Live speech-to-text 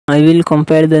I will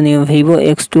compare the new Vivo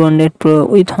X200 Pro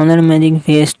with Honor Magic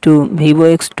Vs2. Vivo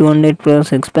X200 Pro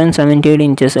 6.78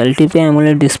 inches LTP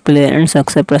AMOLED display and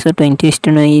success pressure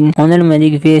 20:9. Honor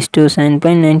Magic Vs2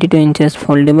 7.92 inches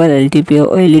foldable LTP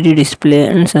OLED display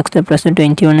and success pressure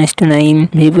 21:9.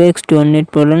 Vivo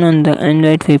X200 Pro run on the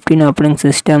Android 15 operating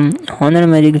system. Honor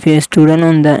Magic Vs2 run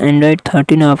on the Android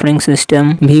 13 operating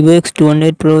system. Vivo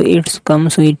X200 Pro it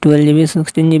comes with 12GB,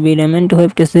 16GB RAM and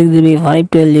 256GB,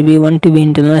 512GB, 1TB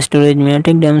internal storage.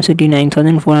 Magnetic Dimensity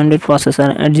 9400 processor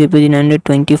at GPU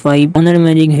 925. Honor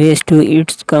Magic Vs2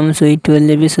 it comes with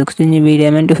 12GB, 16GB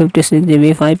RAM and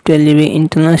 256GB, 512GB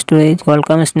internal storage.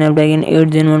 Qualcomm Snapdragon 8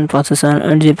 Gen 1 processor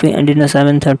at GPU Adreno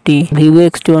 730. Vivo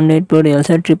X200 Pro real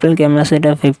set triple camera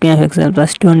setup 50MP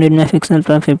plus 200MP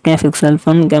plus 50MP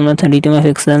front camera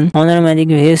 32MP. Honor Magic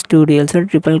Vs2 real set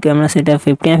triple camera setup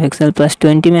 50MP plus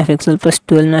 20MP plus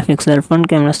 12MP front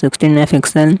camera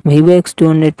 16MP. Vivo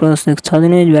X200 Pro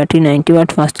 6000mAh battery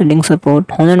 90W fast charging support.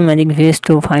 Honor Magic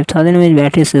Vs2 5000mAh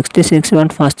battery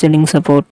 66W fast charging support.